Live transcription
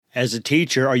As a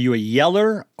teacher, are you a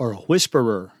yeller or a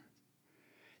whisperer?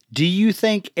 Do you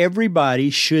think everybody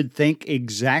should think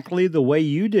exactly the way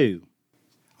you do?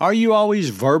 Are you always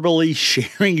verbally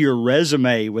sharing your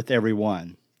resume with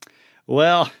everyone?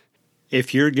 Well,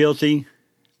 if you're guilty,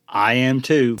 I am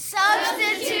too.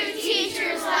 Substitute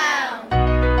Teachers Lounge.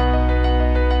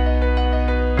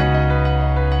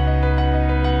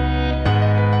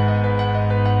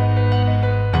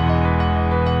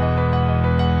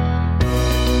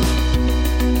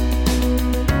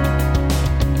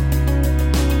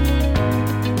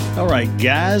 All right,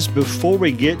 guys, before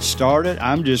we get started,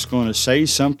 I'm just going to say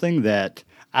something that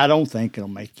I don't think it'll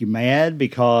make you mad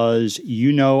because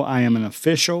you know I am an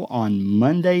official on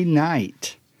Monday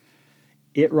night.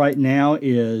 It right now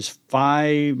is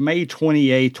May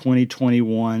 28,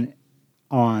 2021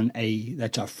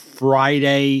 that's a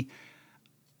Friday.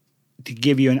 To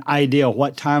give you an idea of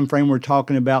what time frame we're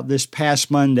talking about, this past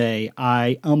Monday,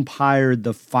 I umpired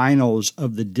the finals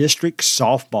of the district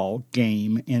softball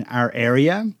game in our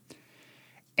area.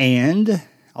 And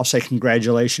I'll say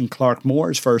congratulations, Clark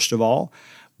Moores, first of all.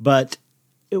 But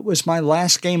it was my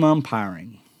last game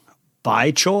umpiring by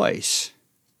choice.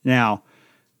 Now,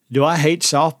 do I hate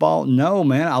softball? No,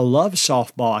 man, I love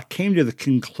softball. I came to the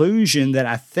conclusion that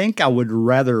I think I would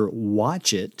rather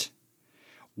watch it,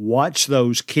 watch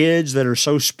those kids that are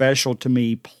so special to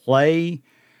me play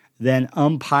than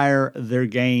umpire their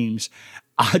games.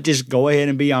 I'll just go ahead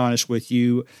and be honest with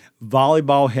you.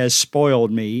 Volleyball has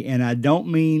spoiled me, and I don't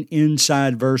mean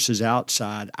inside versus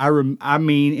outside. I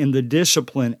mean in the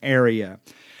discipline area.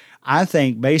 I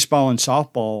think baseball and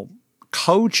softball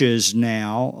coaches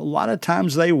now, a lot of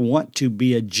times they want to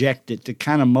be ejected to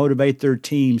kind of motivate their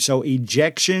team. So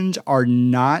ejections are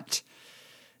not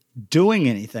doing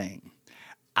anything.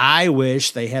 I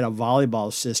wish they had a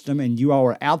volleyball system, and you all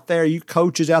are out there, you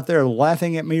coaches out there are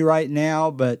laughing at me right now,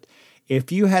 but if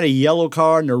you had a yellow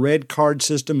card and a red card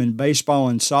system in baseball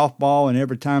and softball, and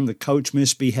every time the coach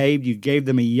misbehaved, you gave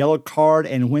them a yellow card,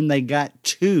 and when they got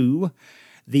two,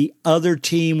 the other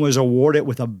team was awarded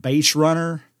with a base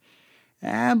runner,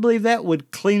 I believe that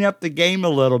would clean up the game a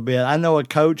little bit. I know a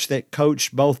coach that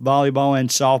coached both volleyball and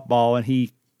softball, and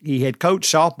he had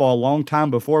coached softball a long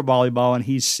time before volleyball, and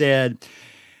he said,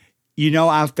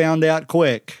 I found out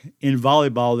quick in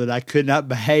volleyball that I could not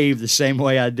behave the same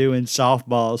way I do in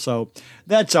softball. So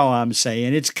that's all I'm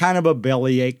saying. It's kind of a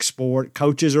bellyache sport.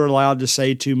 Coaches are allowed to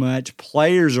say too much.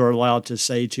 Players are allowed to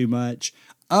say too much.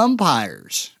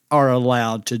 Umpires are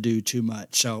allowed to do too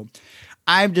much. So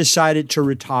I've decided to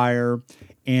retire,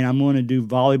 and I'm going to do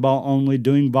volleyball only,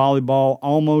 doing volleyball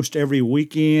almost every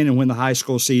weekend. And when the high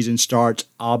school season starts,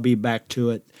 I'll be back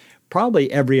to it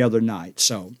probably every other night.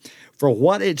 So for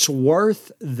what it's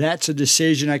worth, that's a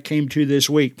decision I came to this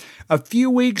week. A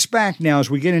few weeks back now, as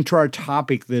we get into our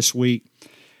topic this week,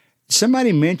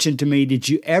 somebody mentioned to me, did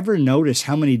you ever notice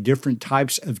how many different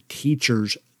types of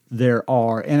teachers there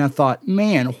are? And I thought,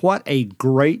 man, what a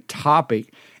great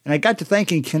topic. And I got to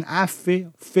thinking, can I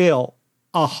fill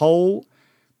a whole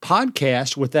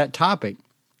podcast with that topic?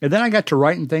 And then I got to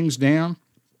writing things down,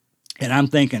 and I'm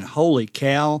thinking, holy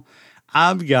cow,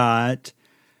 I've got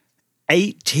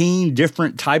 18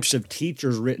 different types of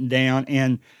teachers written down.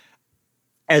 And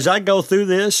as I go through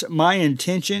this, my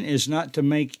intention is not to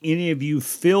make any of you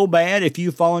feel bad if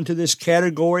you fall into this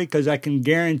category, because I can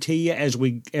guarantee you as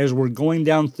we're going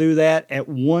down through that, at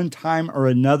one time or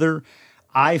another,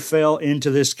 I fell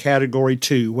into this category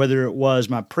too, whether it was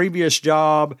my previous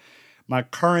job, my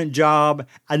current job.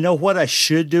 I know what I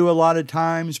should do a lot of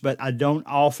times, but I don't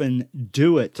often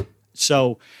do it.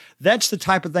 So that's the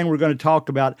type of thing we're going to talk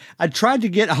about. I tried to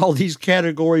get all these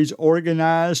categories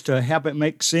organized to have it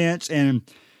make sense, and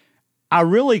I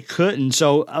really couldn't.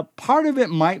 So a part of it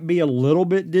might be a little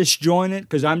bit disjointed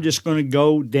because I'm just going to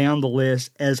go down the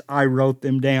list as I wrote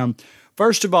them down.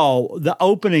 First of all, the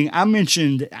opening, I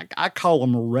mentioned, I call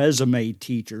them resume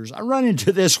teachers. I run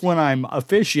into this when I'm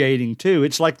officiating too.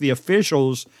 It's like the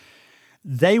officials,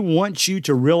 they want you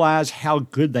to realize how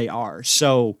good they are.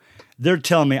 So they're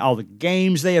telling me all the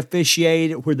games they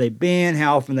officiated, where they've been,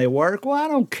 how often they work. Well, I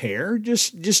don't care.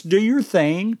 Just do your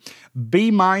thing. Be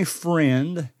my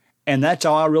friend. And that's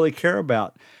all I really care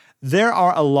about. There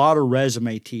are a lot of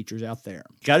resume teachers out there.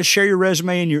 You got to share your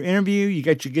resume in your interview. You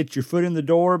got to get your foot in the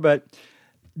door, but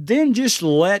then just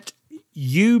let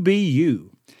you be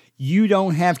you. You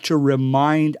don't have to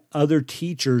remind other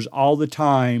teachers all the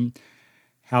time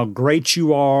how great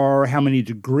you are, how many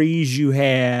degrees you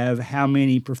have, how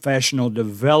many professional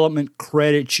development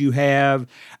credits you have.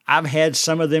 I've had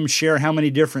some of them share how many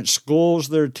different schools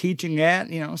they're teaching at.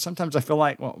 Sometimes I feel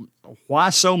like, well, why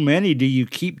so many? Do you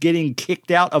keep getting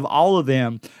kicked out of all of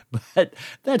them? But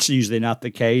that's usually not the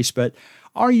case. But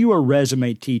are you a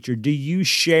resume teacher? Do you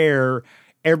share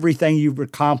everything you've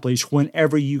accomplished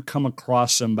whenever you come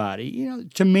across somebody?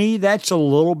 To me, that's a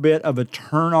little bit of a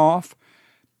turnoff.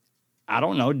 I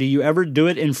don't know. Do you ever do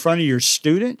it in front of your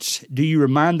students? Do you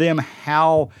remind them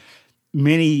how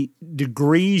many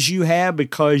degrees you have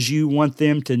because you want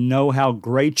them to know how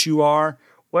great you are?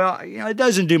 Well, it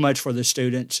doesn't do much for the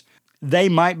students. They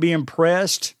might be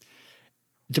impressed.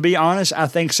 To be honest, I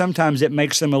think sometimes it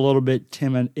makes them a little bit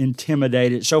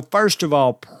intimidated. So first of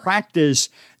all, practice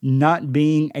not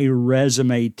being a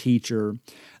resume teacher.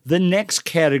 The next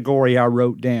category I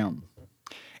wrote down.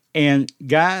 And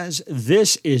guys,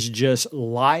 this is just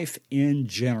life in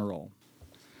general.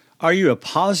 Are you a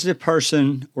positive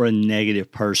person or a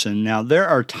negative person? Now, there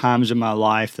are times in my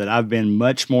life that I've been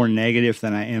much more negative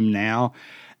than I am now.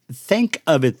 Think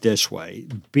of it this way.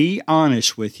 Be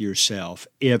honest with yourself.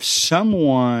 If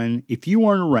you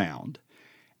weren't around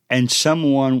and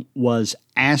someone was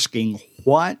asking,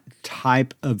 what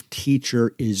type of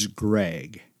teacher is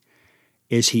Greg?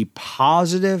 Is he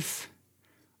positive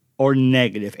or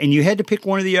negative? And you had to pick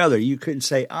one or the other. You couldn't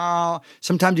say,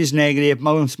 sometimes he's negative,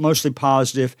 mostly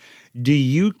positive. Do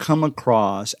you come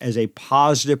across as a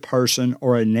positive person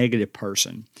or a negative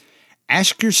person?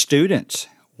 Ask your students.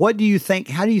 What do you think?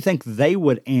 How do you think they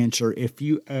would answer if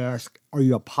you ask, are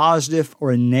you a positive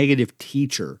or a negative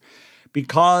teacher?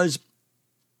 Because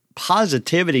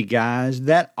positivity, guys,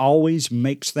 that always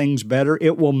makes things better.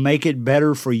 It will make it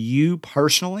better for you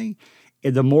personally.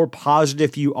 The more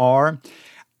positive you are.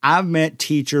 I've met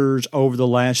teachers over the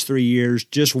last 3 years,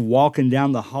 just walking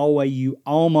down the hallway, you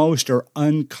almost are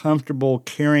uncomfortable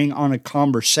carrying on a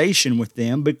conversation with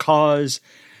them because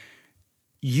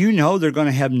they're going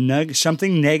to have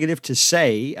something negative to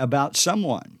say about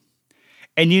someone.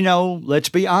 And let's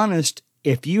be honest,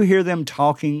 if you hear them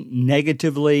talking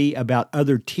negatively about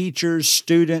other teachers,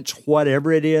 students,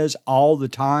 whatever it is, all the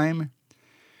time,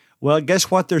 well, guess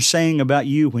what they're saying about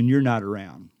you when you're not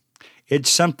around? It's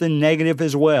something negative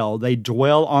as well. They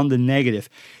dwell on the negative.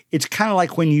 It's kind of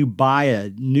like when you buy a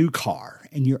new car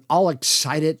and you're all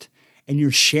excited and you're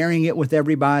sharing it with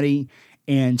everybody,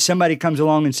 and somebody comes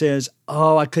along and says,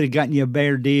 oh, I could have gotten you a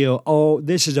better deal. Oh,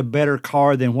 this is a better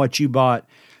car than what you bought.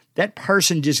 That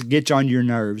person just gets on your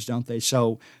nerves, don't they?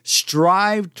 So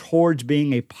strive towards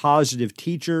being a positive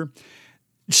teacher.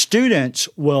 Students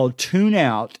will tune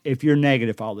out if you're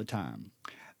negative all the time.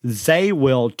 They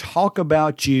will talk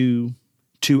about you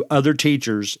to other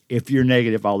teachers if you're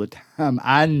negative all the time.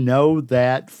 I know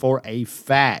that for a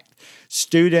fact.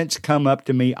 Students come up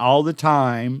to me all the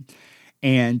time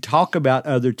and talk about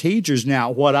other teachers. Now,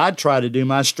 what I try to do,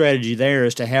 my strategy there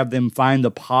is to have them find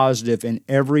the positive in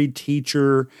every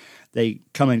teacher they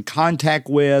come in contact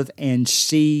with and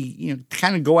see,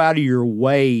 kind of go out of your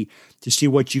way to see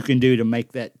what you can do to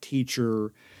make that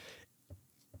teacher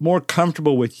more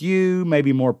comfortable with you,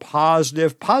 maybe more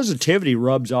positive. Positivity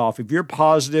rubs off. If you're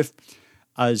positive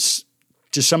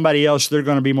to somebody else, they're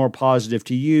going to be more positive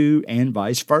to you, and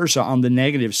vice versa on the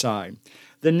negative side.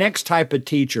 The next type of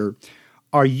teacher,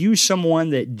 are you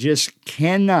someone that just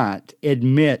cannot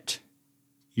admit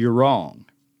you're wrong?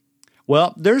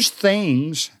 Well, there's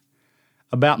things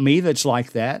about me that's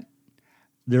like that.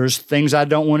 There's things I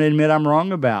don't want to admit I'm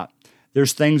wrong about.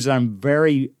 There's things that I'm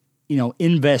very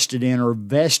invested in or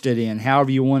vested in,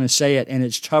 however you want to say it, and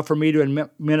it's tough for me to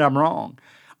admit I'm wrong.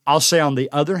 I'll say on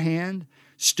the other hand,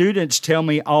 students tell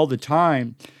me all the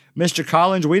time, Mr.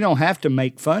 Collins, we don't have to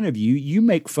make fun of you. You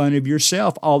make fun of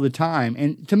yourself all the time.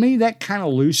 And to me, that kind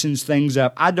of loosens things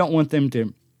up. I don't want them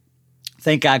to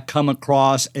think I come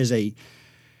across as a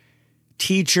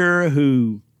teacher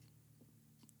who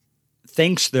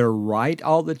thinks they're right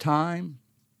all the time.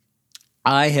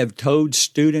 I have told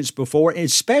students before,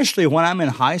 especially when I'm in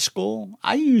high school,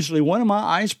 one of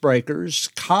my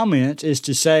icebreakers comments is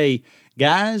to say,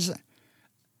 guys,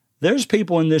 there's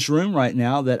people in this room right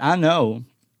now that I know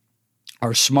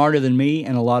are smarter than me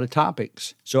in a lot of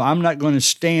topics. So I'm not going to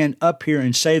stand up here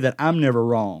and say that I'm never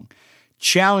wrong.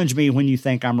 Challenge me when you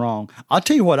think I'm wrong. I'll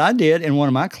tell you what I did in one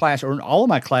of my class, or in all of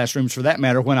my classrooms for that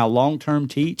matter, when I long-term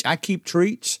teach, I keep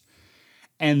treats,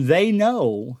 and they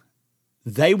know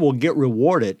they will get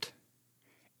rewarded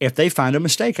if they find a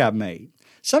mistake I've made.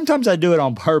 Sometimes I do it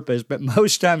on purpose, but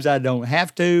most times I don't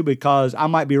have to because I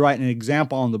might be writing an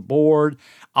example on the board.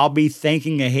 I'll be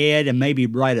thinking ahead and maybe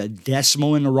write a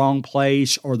decimal in the wrong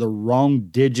place or the wrong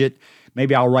digit.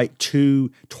 Maybe I'll write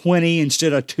 220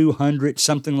 instead of 200,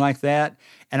 something like that.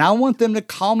 And I want them to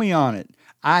call me on it.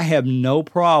 I have no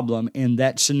problem in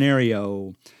that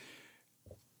scenario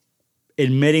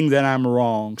admitting that I'm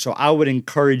wrong. So I would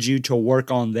encourage you to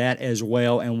work on that as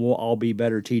well, and we'll all be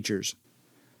better teachers.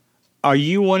 Are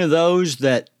you one of those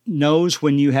that knows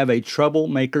when you have a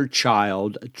troublemaker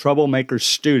child, a troublemaker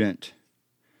student,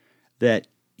 that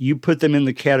you put them in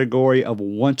the category of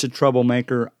once a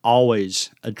troublemaker, always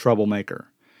a troublemaker?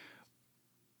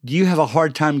 Do you have a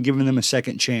hard time giving them a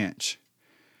second chance?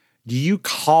 Do you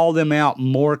call them out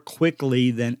more quickly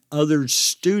than other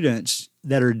students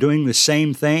that are doing the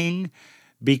same thing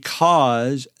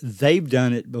because they've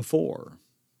done it before?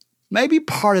 Maybe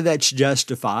part of that's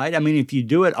justified. I mean, if you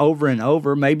do it over and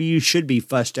over, maybe you should be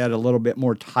fussed at a little bit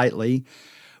more tightly.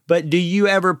 But do you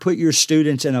ever put your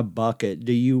students in a bucket?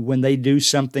 Do you, when they do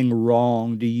something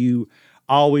wrong, do you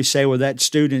always say, well, that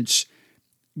student's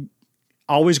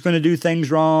always going to do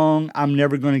things wrong, I'm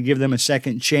never going to give them a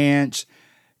second chance?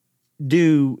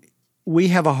 We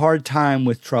have a hard time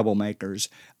with troublemakers?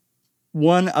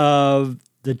 One of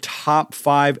the top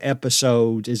 5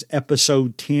 episodes is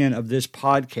episode 10 of this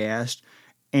podcast,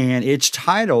 and it's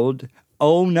titled,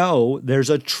 "Oh No, There's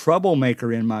a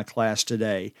Troublemaker in My Class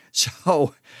Today."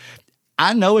 So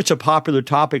I know it's a popular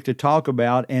topic to talk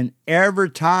about, and every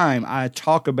time I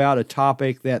talk about a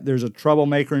topic that there's a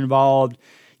troublemaker involved,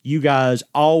 you guys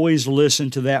always listen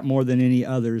to that more than any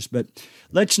others. But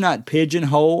let's not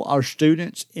pigeonhole our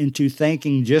students into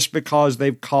thinking just because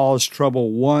they've caused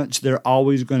trouble once, they're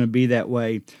always going to be that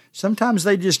way. Sometimes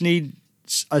they just need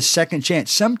a second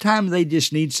chance. Sometimes they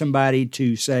just need somebody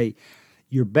to say,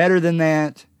 you're better than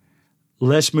that.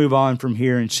 Let's move on from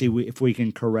here and see if we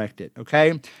can correct it,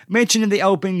 okay? Mentioned in the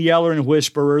opening, yeller and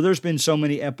whisperer. There's been so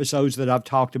many episodes that I've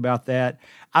talked about that.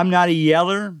 I'm not a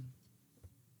yeller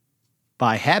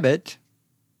by habit.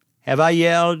 Have I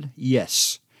yelled?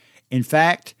 Yes. In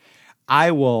fact,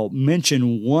 I will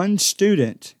mention one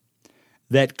student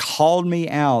that called me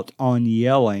out on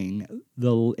yelling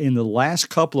in the last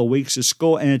couple of weeks of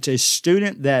school, and it's a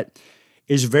student that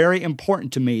is very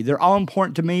important to me. They're all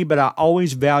important to me, but I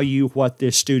always value what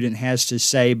this student has to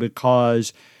say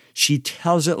because she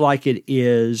tells it like it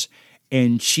is,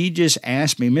 and she just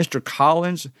asked me, "Mr.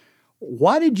 Collins,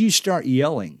 why did you start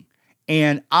yelling?"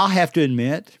 And I'll have to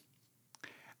admit,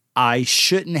 I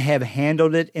shouldn't have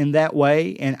handled it in that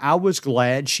way, and I was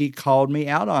glad she called me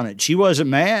out on it. She wasn't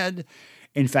mad.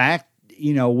 In fact,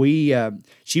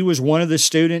 she was one of the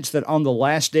students that on the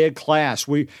last day of class,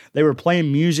 they were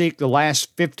playing music the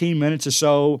last 15 minutes or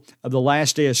so of the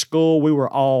last day of school. We were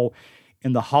all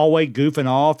in the hallway goofing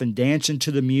off and dancing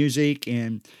to the music,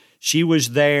 and she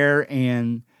was there,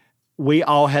 and we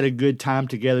all had a good time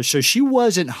together. So she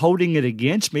wasn't holding it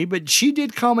against me, but she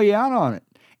did call me out on it.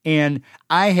 And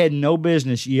I had no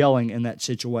business yelling in that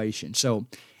situation. So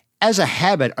as a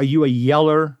habit, are you a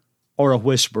yeller or a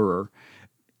whisperer?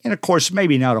 And of course,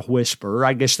 maybe not a whisperer.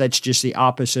 I guess that's just the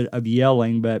opposite of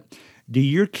yelling. But do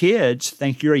your kids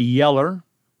think you're a yeller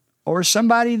or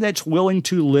somebody that's willing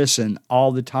to listen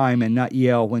all the time and not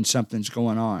yell when something's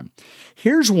going on?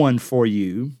 Here's one for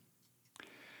you.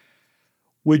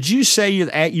 Would you say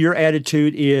your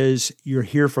attitude is you're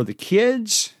here for the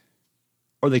kids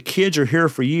or the kids are here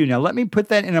for you? Now, let me put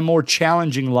that in a more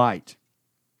challenging light.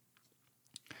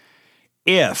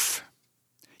 If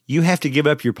you have to give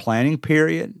up your planning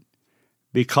period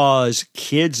because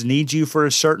kids need you for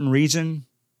a certain reason,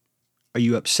 are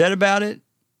you upset about it?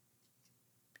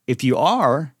 If you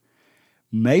are,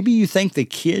 maybe you think the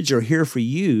kids are here for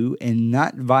you and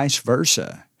not vice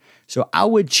versa. So I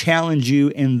would challenge you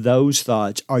in those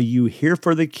thoughts. Are you here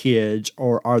for the kids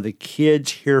or are the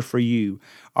kids here for you?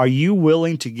 Are you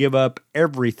willing to give up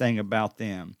everything about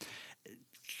them?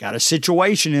 Got a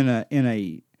situation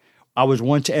I was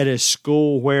once at a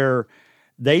school where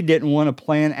they didn't want to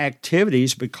plan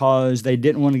activities because they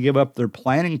didn't want to give up their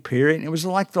planning period. And it was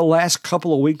like the last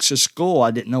couple of weeks of school. I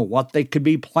didn't know what they could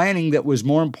be planning that was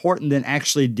more important than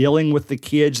actually dealing with the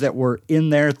kids that were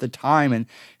in there at the time and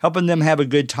helping them have a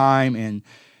good time and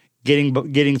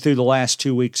getting through the last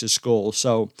 2 weeks of school.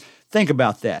 So think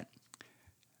about that.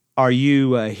 Are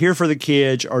you here for the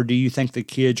kids or do you think the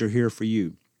kids are here for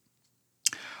you?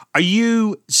 Are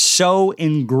you so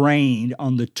ingrained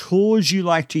on the tools you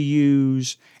like to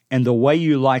use and the way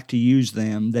you like to use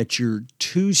them that you're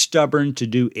too stubborn to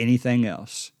do anything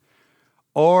else?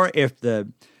 Or if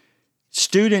the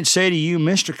Students say to you,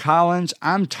 Mr. Collins,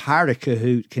 I'm tired of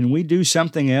Kahoot. Can we do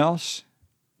something else?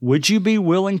 Would you be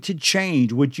willing to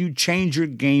change? Would you change your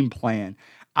game plan?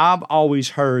 I've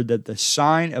always heard that the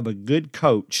sign of a good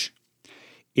coach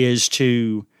is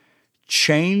to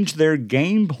change their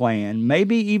game plan,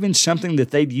 maybe even something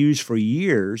that they've used for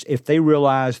years, if they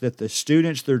realize that the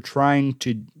students they're trying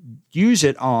to use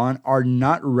it on are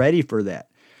not ready for that,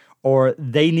 or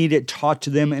they need it taught to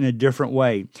them in a different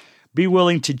way. Be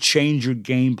willing to change your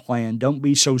game plan. Don't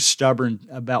be so stubborn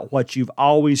about what you've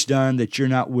always done that you're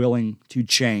not willing to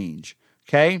change.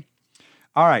 Okay?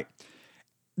 All right.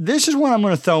 This is what I'm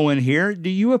going to throw in here. Do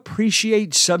you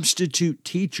appreciate substitute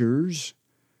teachers?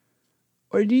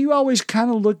 Or do you always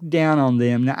kind of look down on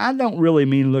them? Now, I don't really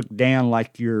mean look down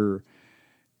like you're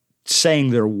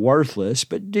saying they're worthless,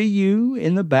 but do you,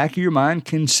 in the back of your mind,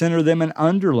 consider them an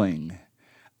underling?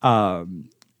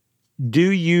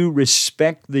 Do you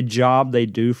respect the job they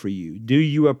do for you? Do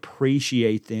you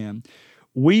appreciate them?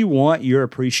 We want your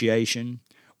appreciation.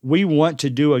 We want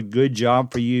to do a good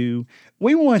job for you.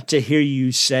 We want to hear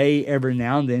you say every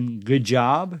now and then, good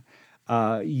job.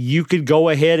 You could go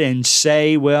ahead and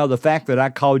say, well, the fact that I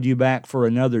called you back for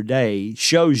another day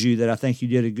shows you that I think you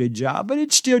did a good job, but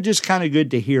it's still just kind of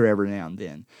good to hear every now and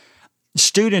then.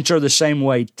 Students are the same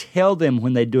way. Tell them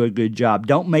when they do a good job.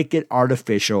 Don't make it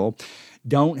artificial.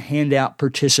 Don't hand out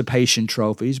participation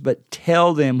trophies, but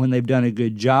tell them when they've done a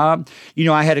good job. You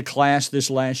know, I had a class this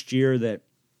last year that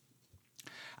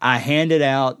I handed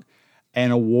out an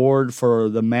award for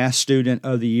the math student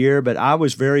of the year, but I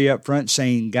was very upfront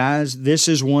saying, guys, this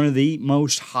is one of the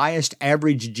most highest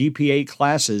average GPA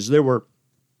classes. There were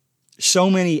so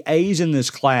many A's in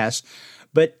this class,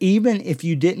 but even if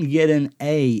you didn't get an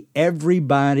A,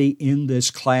 everybody in this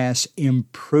class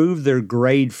improved their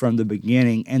grade from the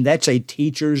beginning, and that's a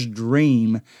teacher's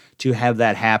dream to have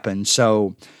that happen.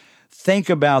 So think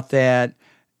about that.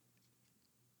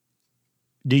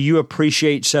 Do you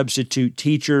appreciate substitute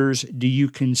teachers? Do you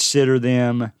consider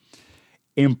them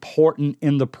important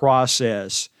in the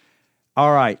process?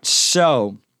 All right,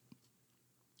 so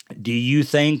do you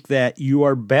think that you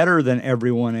are better than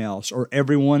everyone else, or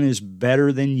everyone is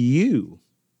better than you?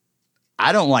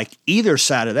 I don't like either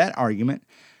side of that argument.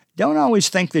 Don't always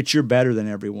think that you're better than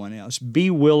everyone else.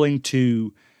 Be willing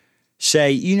to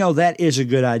say, you know, that is a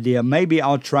good idea. Maybe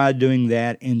I'll try doing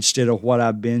that instead of what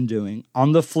I've been doing.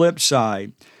 On the flip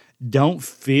side, don't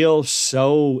feel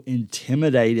so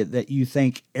intimidated that you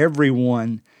think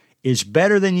everyone is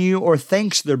better than you or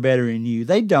thinks they're better than you.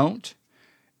 They don't.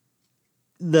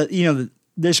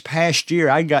 This past year,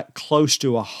 I got close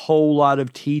to a whole lot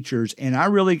of teachers, and I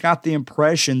really got the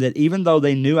impression that even though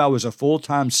they knew I was a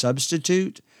full-time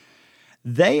substitute,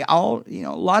 they all, a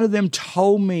lot of them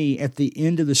told me at the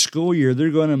end of the school year they're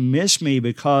going to miss me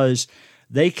because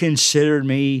they considered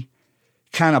me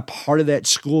kind of part of that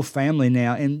school family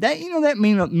now. And that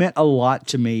meant a lot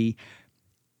to me.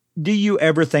 Do you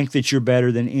ever think that you're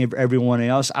better than everyone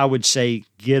else? I would say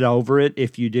get over it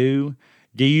if you do.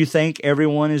 Do you think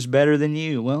everyone is better than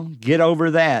you? Well, get over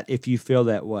that if you feel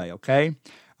that way, okay?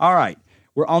 All right,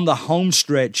 we're on the home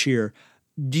stretch here.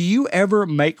 Do you ever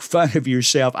make fun of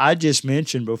yourself? I just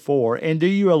mentioned before. And do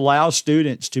you allow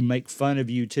students to make fun of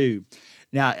you too?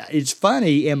 Now, it's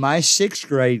funny, in my 6th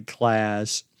grade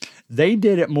class, they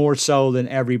did it more so than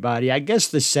everybody. I guess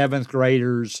the 7th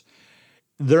graders,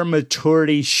 their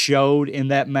maturity showed in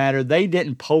that matter. They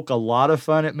didn't poke a lot of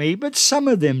fun at me, but some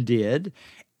of them did.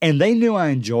 And they knew I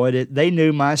enjoyed it. They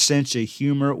knew my sense of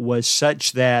humor was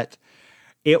such that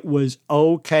it was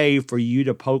okay for you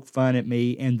to poke fun at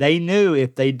me. And they knew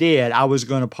if they did, I was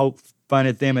going to poke fun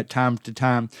at them at time to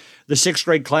time. The 6th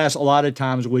grade class a lot of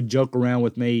times would joke around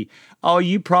with me. Oh,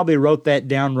 you probably wrote that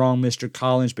down wrong, Mr.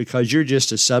 Collins, because you're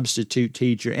just a substitute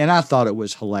teacher. And I thought it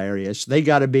was hilarious. They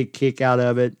got a big kick out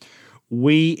of it.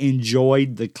 We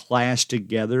enjoyed the class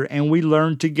together, and we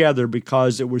learned together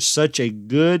because it was such a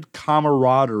good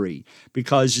camaraderie,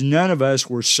 because none of us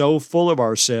were so full of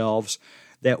ourselves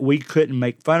that we couldn't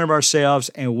make fun of ourselves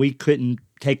and we couldn't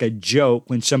take a joke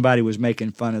when somebody was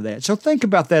making fun of that. So think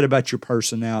about that about your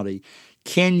personality.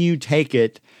 Can you take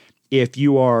it if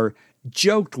you are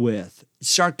joked with,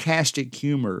 sarcastic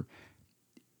humor,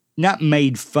 not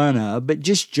made fun of, but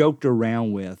just joked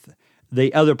around with?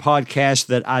 The other podcast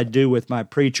that I do with my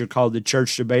preacher called The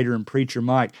Church Debater and Preacher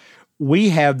Mike, we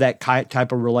have that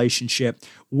type of relationship.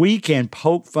 We can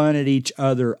poke fun at each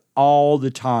other all the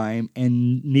time,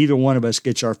 and neither one of us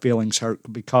gets our feelings hurt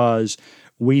because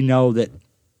we know that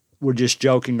we're just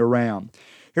joking around.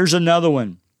 Here's another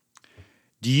one.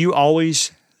 Do you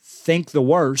always think the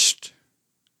worst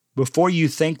before you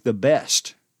think the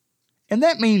best? And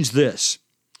that means this.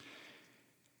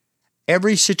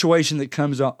 every situation that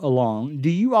comes along, do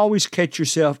you always catch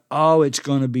yourself, oh, it's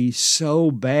going to be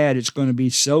so bad, it's going to be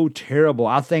so terrible,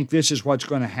 I think this is what's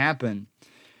going to happen?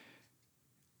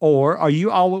 Or are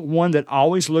you one that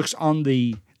always looks on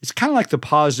it's kind of like the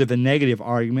positive and negative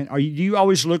argument. Do you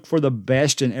always look for the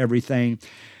best in everything?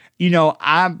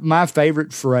 My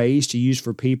favorite phrase to use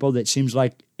for people that seems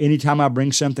like anytime I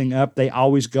bring something up, they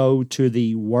always go to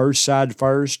the worst side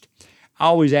first. I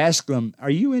always ask them,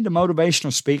 are you into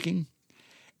motivational speaking?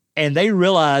 And they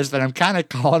realize that I'm kind of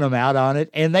calling them out on it.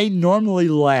 And they normally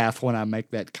laugh when I make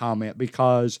that comment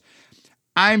because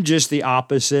I'm just the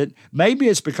opposite. Maybe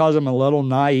it's because I'm a little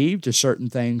naive to certain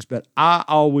things, but I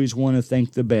always want to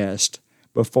think the best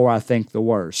before I think the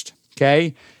worst.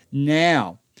 Okay?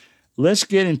 Now, let's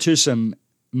get into some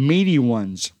meaty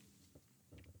ones.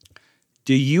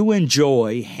 Do you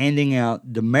enjoy handing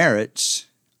out demerits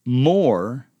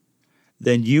more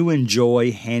than you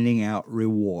enjoy handing out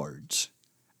rewards?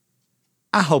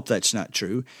 I hope that's not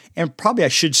true. And probably I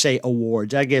should say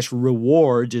awards. I guess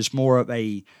rewards is more of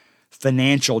a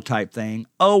financial type thing.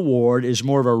 Award is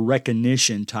more of a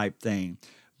recognition type thing.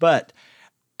 But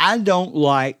I don't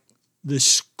like the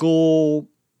school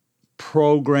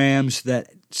programs that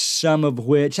some of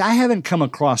which I haven't come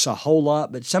across a whole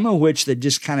lot, but some of which that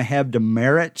just kind of have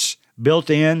demerits built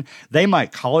in. They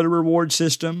might call it a reward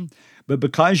system, but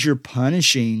because you're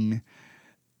punishing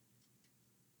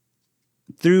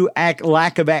through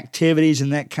lack of activities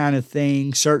and that kind of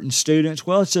thing, certain students,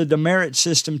 well, it's a demerit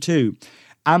system too.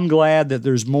 I'm glad that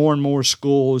there's more and more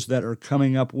schools that are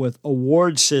coming up with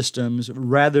award systems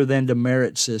rather than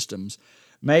demerit systems.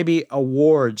 Maybe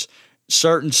awards.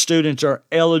 Certain students are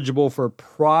eligible for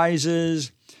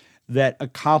prizes that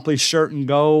accomplish certain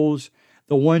goals.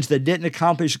 The ones that didn't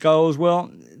accomplish goals, well,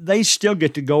 they still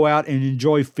get to go out and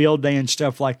enjoy field day and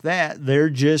stuff like that. They're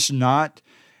just not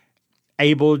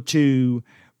able to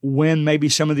win maybe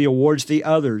some of the awards the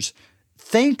others.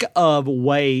 Think of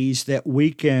ways that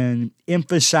we can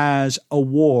emphasize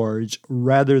awards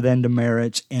rather than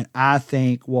demerits, and I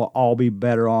think we'll all be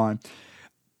better off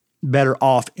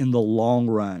in the long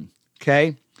run.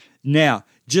 Okay? Now,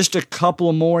 just a couple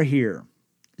of more here.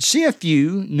 See if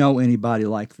you know anybody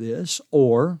like this,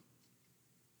 or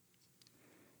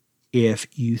if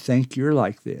you think you're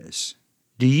like this.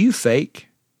 Do you fake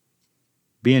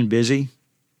being busy?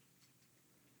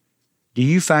 Do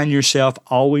you find yourself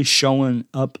always showing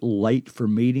up late for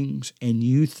meetings and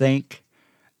you think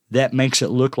that makes it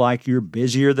look like you're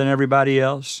busier than everybody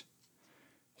else?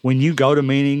 When you go to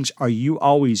meetings, are you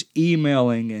always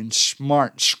emailing and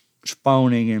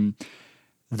smartphoning and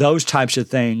those types of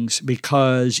things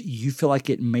because you feel like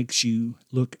it makes you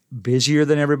look busier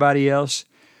than everybody else?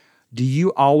 Do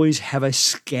you always have a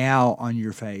scowl on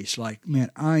your face like,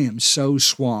 man, I am so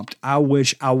swamped. I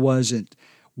wish I wasn't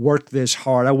work this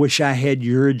hard. I wish I had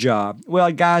your job.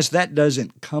 Well, guys, that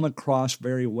doesn't come across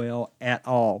very well at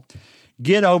all.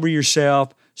 Get over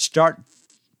yourself. Start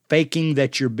faking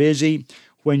that you're busy.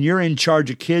 When you're in charge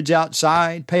of kids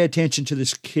outside, pay attention to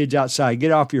the kids outside.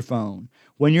 Get off your phone.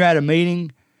 When you're at a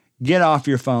meeting, get off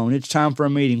your phone. It's time for a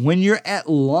meeting. When you're at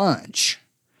lunch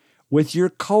with your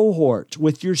cohorts,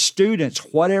 with your students,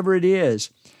 whatever it is,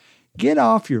 get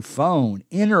off your phone.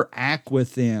 Interact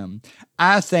with them.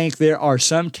 I think there are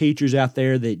some teachers out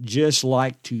there that just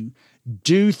like to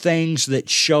do things that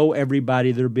show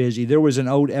everybody they're busy. There was an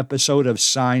old episode of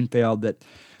Seinfeld that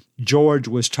George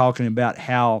was talking about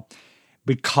how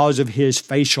because of his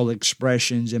facial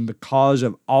expressions and because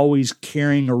of always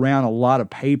carrying around a lot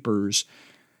of papers,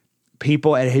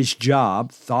 people at his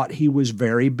job thought he was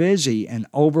very busy and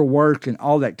overworked and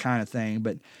all that kind of thing.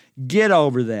 But get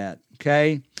over that,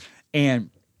 okay?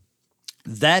 And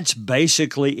that's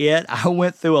basically it. I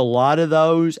went through a lot of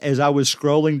those. As I was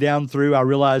scrolling down through, I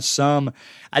realized some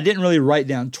I didn't really write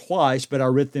down twice, but I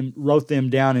wrote them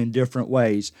down in different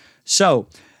ways. So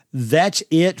that's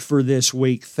it for this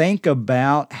week. Think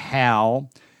about how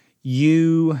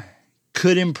you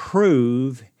could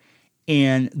improve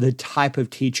in the type of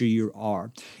teacher you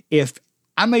are. If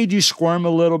I made you squirm a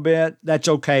little bit, that's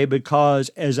okay, because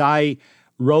as I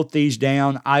wrote these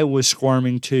down, I was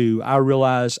squirming too. I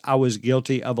realized I was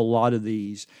guilty of a lot of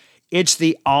these. It's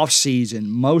the off season.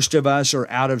 Most of us are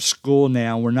out of school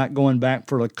now. We're not going back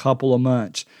for a couple of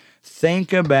months.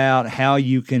 Think about how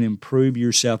you can improve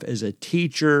yourself as a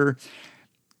teacher,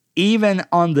 even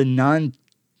on the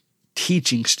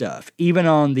non-teaching stuff, even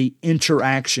on the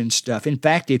interaction stuff. In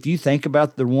fact, if you think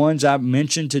about the ones I've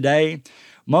mentioned today,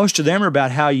 most of them are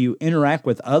about how you interact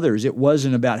with others. It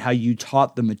wasn't about how you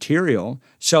taught the material.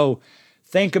 So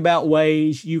think about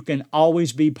ways you can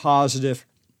always be positive.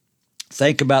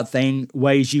 Think about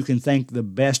ways you can think the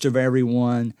best of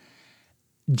everyone.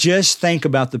 Just think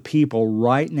about the people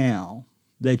right now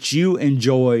that you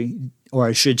enjoy, or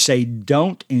I should say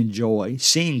don't enjoy,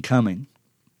 seeing coming.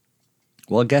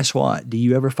 Well, guess what? Do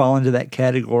you ever fall into that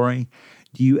category?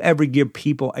 Do you ever give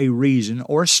people a reason,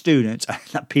 or students,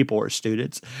 not people or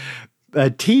students,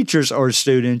 teachers or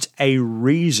students, a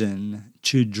reason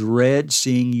to dread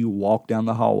seeing you walk down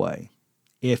the hallway?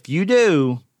 If you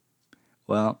do,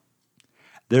 well,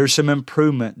 there's some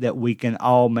improvement that we can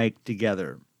all make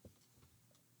together.